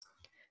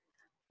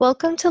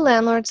Welcome to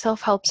Landlord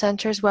Self-Help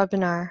Center's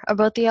webinar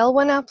about the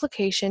L1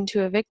 application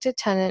to evict a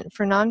tenant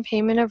for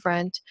non-payment of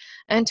rent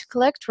and to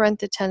collect rent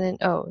the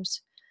tenant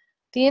owes.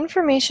 The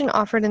information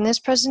offered in this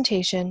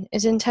presentation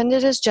is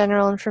intended as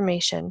general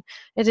information.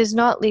 It is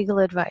not legal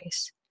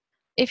advice.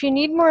 If you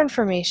need more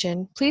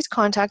information, please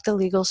contact the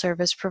legal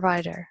service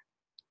provider.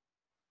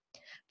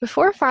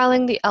 Before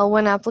filing the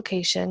L1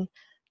 application,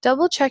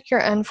 double-check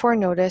your N4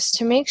 notice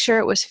to make sure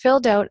it was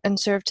filled out and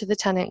served to the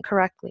tenant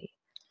correctly.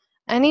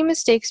 Any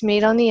mistakes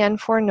made on the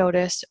N4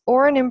 notice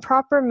or an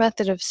improper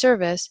method of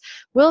service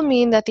will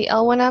mean that the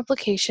L1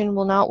 application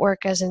will not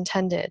work as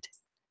intended.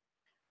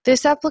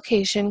 This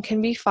application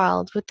can be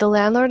filed with the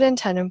Landlord and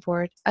Tenant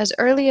Board as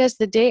early as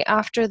the day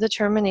after the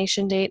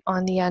termination date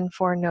on the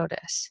N4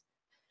 notice.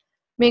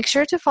 Make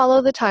sure to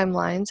follow the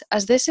timelines,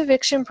 as this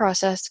eviction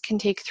process can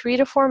take 3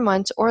 to 4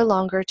 months or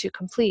longer to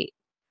complete.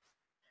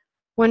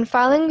 When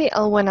filing the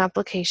L1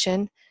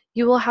 application,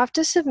 you will have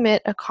to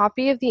submit a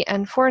copy of the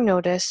N4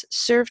 notice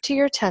served to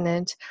your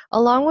tenant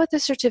along with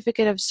the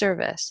certificate of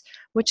service,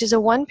 which is a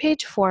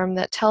one-page form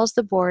that tells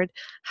the board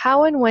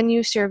how and when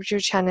you served your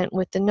tenant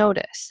with the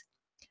notice.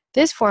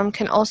 This form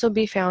can also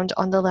be found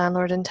on the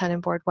Landlord and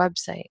Tenant Board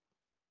website.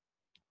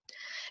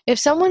 If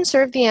someone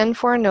served the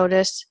N4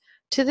 notice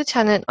to the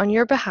tenant on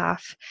your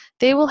behalf,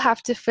 they will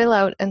have to fill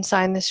out and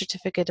sign the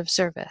certificate of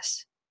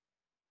service.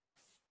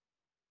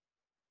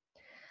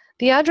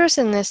 The address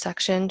in this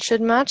section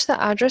should match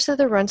the address of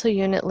the rental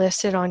unit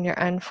listed on your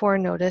N4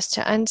 notice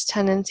to end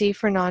tenancy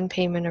for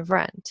non-payment of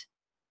rent.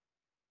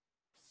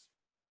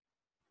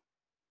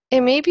 It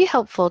may be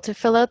helpful to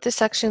fill out this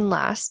section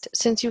last,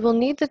 since you will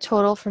need the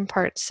total from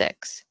Part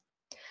 6.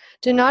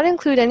 Do not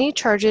include any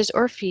charges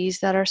or fees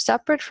that are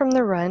separate from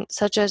the rent,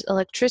 such as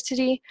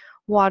electricity,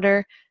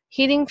 water,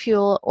 heating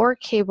fuel, or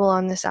cable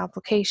on this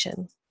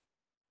application.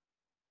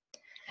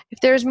 If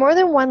there is more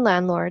than one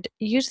landlord,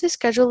 use the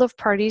Schedule of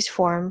Parties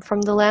form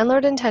from the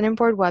Landlord and Tenant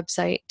Board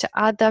website to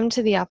add them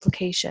to the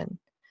application.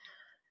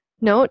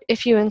 Note,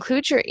 if you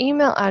include your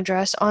email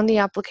address on the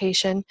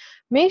application,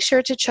 make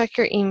sure to check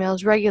your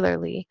emails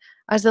regularly,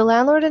 as the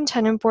Landlord and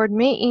Tenant Board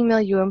may email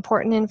you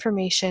important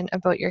information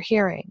about your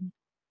hearing.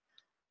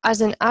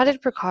 As an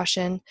added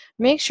precaution,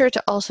 make sure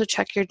to also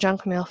check your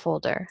junk mail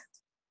folder.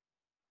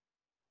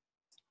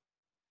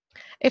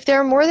 If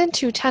there are more than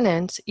 2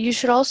 tenants, you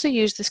should also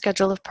use the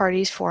Schedule of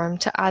Parties form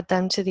to add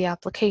them to the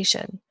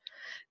application.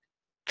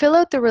 Fill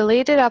out the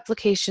Related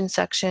Application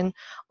section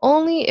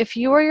only if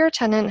you or your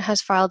tenant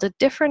has filed a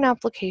different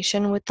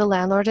application with the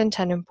Landlord and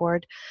Tenant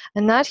Board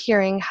and that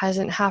hearing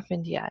hasn't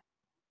happened yet.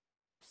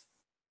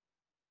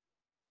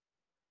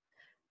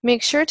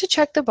 Make sure to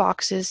check the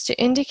boxes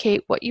to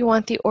indicate what you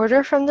want the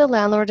order from the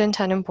Landlord and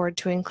Tenant Board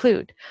to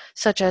include,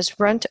 such as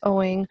rent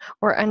owing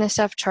or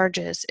NSF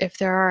charges if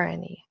there are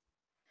any.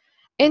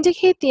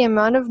 Indicate the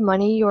amount of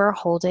money you are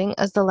holding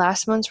as the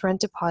last month's rent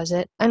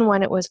deposit and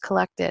when it was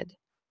collected.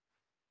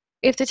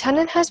 If the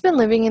tenant has been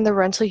living in the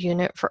rental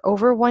unit for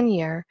over 1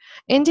 year,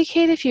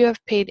 indicate if you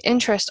have paid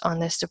interest on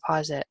this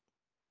deposit.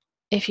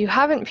 If you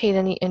haven't paid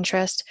any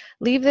interest,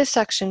 leave this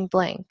section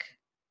blank.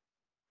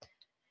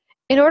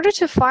 In order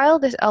to file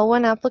this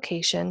L1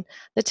 application,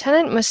 the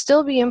tenant must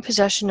still be in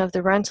possession of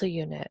the rental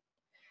unit.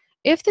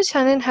 If the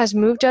tenant has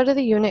moved out of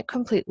the unit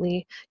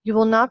completely, you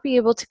will not be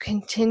able to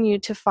continue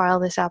to file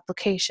this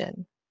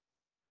application.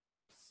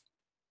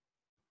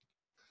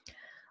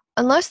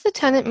 Unless the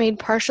tenant made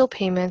partial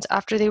payments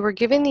after they were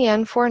given the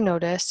N4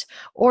 notice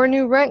or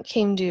new rent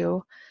came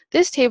due,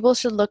 this table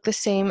should look the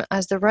same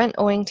as the rent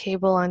owing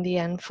table on the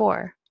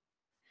N4.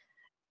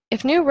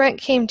 If new rent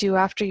came due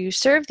after you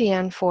served the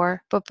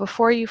N4 but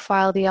before you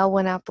file the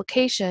L1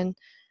 application,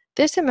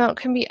 this amount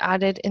can be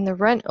added in the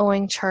rent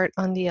owing chart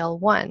on the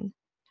L1.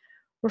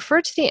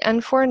 Refer to the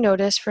N4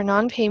 notice for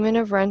non-payment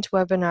of rent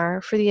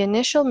webinar for the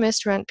initial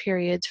missed rent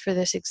periods for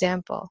this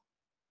example.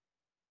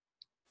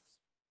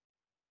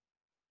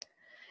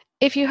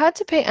 If you had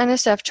to pay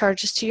NSF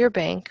charges to your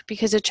bank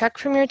because a check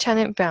from your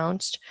tenant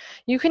bounced,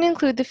 you can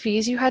include the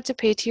fees you had to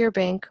pay to your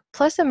bank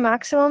plus a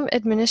maximum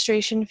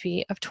administration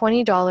fee of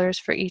 $20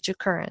 for each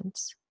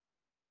occurrence.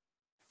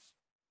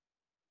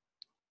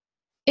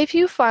 If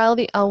you file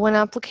the L1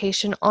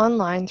 application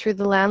online through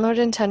the Landlord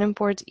and Tenant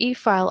Board's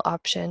e-file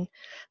option,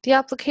 the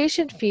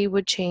application fee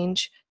would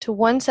change to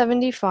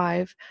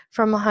 $175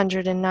 from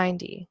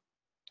 $190.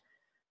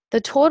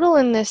 The total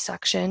in this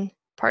section,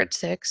 Part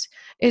 6,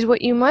 is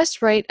what you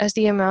must write as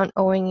the amount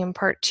owing in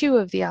Part 2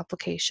 of the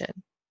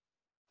application.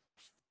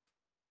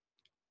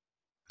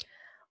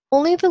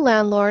 Only the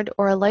landlord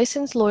or a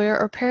licensed lawyer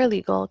or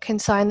paralegal can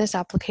sign this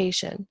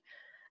application.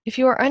 If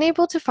you are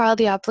unable to file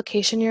the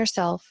application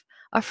yourself,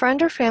 a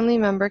friend or family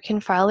member can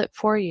file it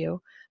for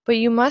you, but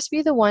you must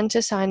be the one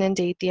to sign and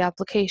date the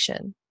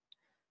application.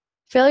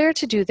 Failure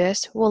to do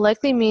this will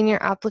likely mean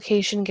your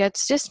application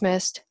gets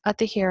dismissed at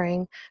the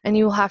hearing and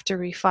you will have to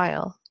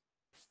refile.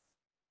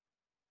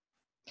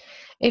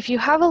 If you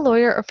have a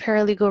lawyer or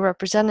paralegal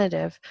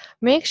representative,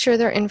 make sure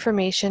their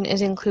information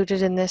is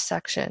included in this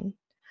section.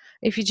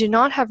 If you do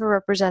not have a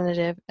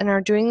representative and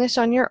are doing this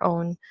on your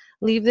own,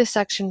 leave this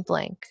section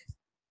blank.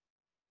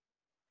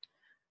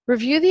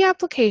 Review the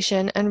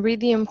application and read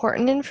the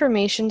important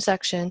information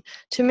section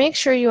to make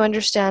sure you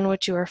understand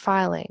what you are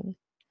filing.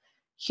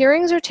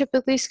 Hearings are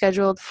typically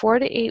scheduled 4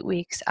 to 8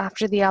 weeks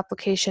after the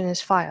application is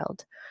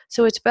filed,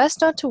 so it's best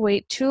not to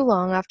wait too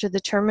long after the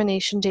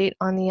termination date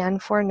on the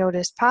N4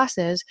 notice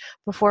passes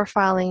before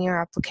filing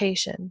your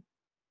application.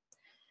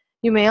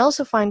 You may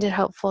also find it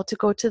helpful to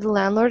go to the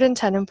Landlord and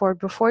Tenant Board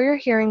before your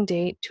hearing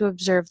date to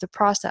observe the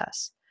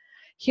process.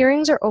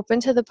 Hearings are open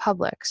to the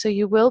public, so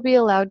you will be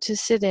allowed to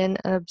sit in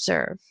and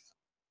observe.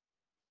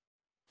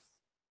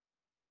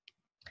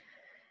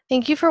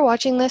 Thank you for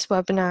watching this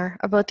webinar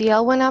about the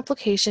L1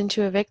 application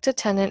to evict a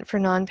tenant for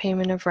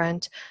non-payment of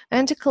rent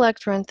and to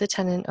collect rent the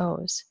tenant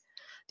owes.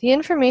 The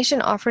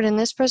information offered in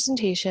this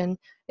presentation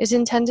is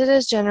intended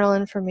as general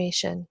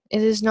information.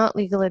 It is not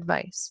legal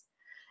advice.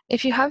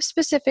 If you have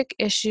specific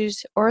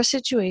issues or a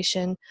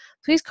situation,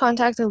 please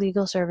contact a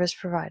legal service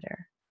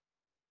provider.